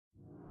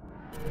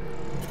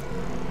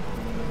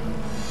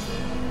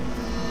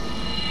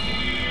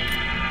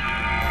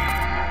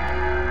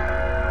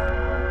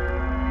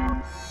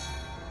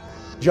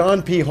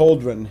John P.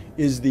 Holdren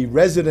is the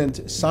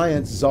resident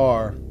science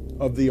czar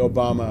of the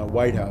Obama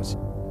White House.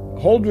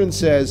 Holdren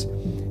says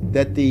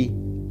that the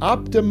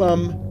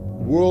optimum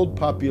world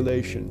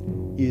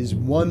population is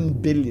 1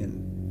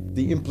 billion.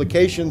 The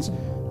implications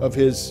of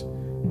his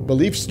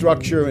belief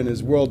structure and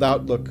his world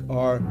outlook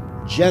are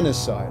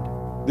genocide.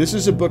 This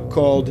is a book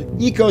called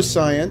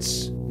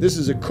Ecoscience. This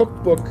is a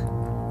cookbook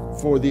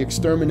for the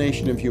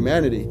extermination of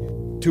humanity.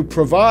 To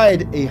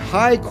provide a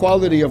high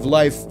quality of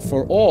life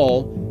for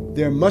all,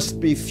 there must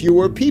be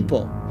fewer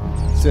people,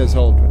 says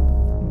Holdren.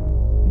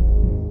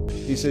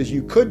 He says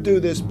you could do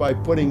this by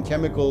putting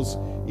chemicals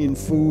in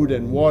food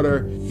and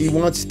water. He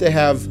wants to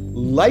have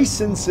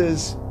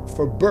licenses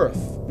for birth.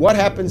 What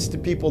happens to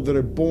people that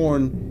are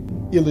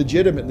born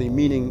illegitimately,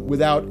 meaning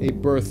without a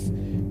birth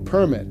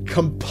permit?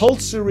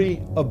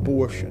 Compulsory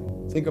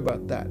abortion. Think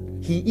about that.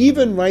 He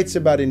even writes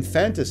about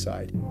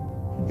infanticide.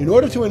 In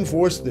order to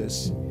enforce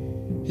this,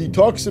 he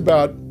talks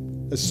about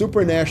a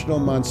supranational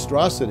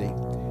monstrosity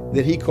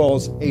that he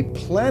calls a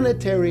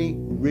planetary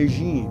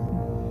regime.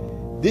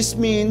 This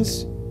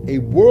means a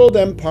world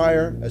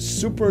empire, a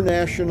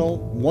supranational,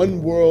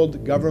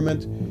 one-world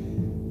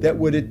government that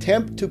would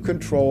attempt to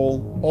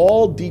control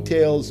all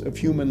details of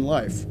human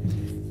life.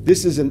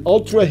 This is an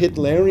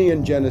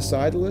ultra-Hitlerian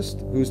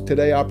genocidalist who's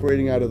today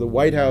operating out of the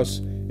White House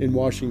in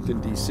Washington,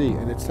 D.C.,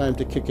 and it's time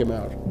to kick him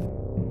out.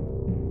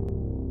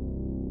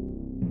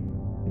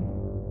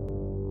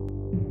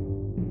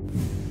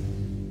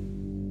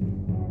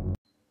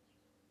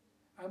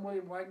 I'm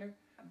William Wagner.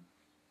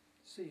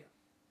 See ya.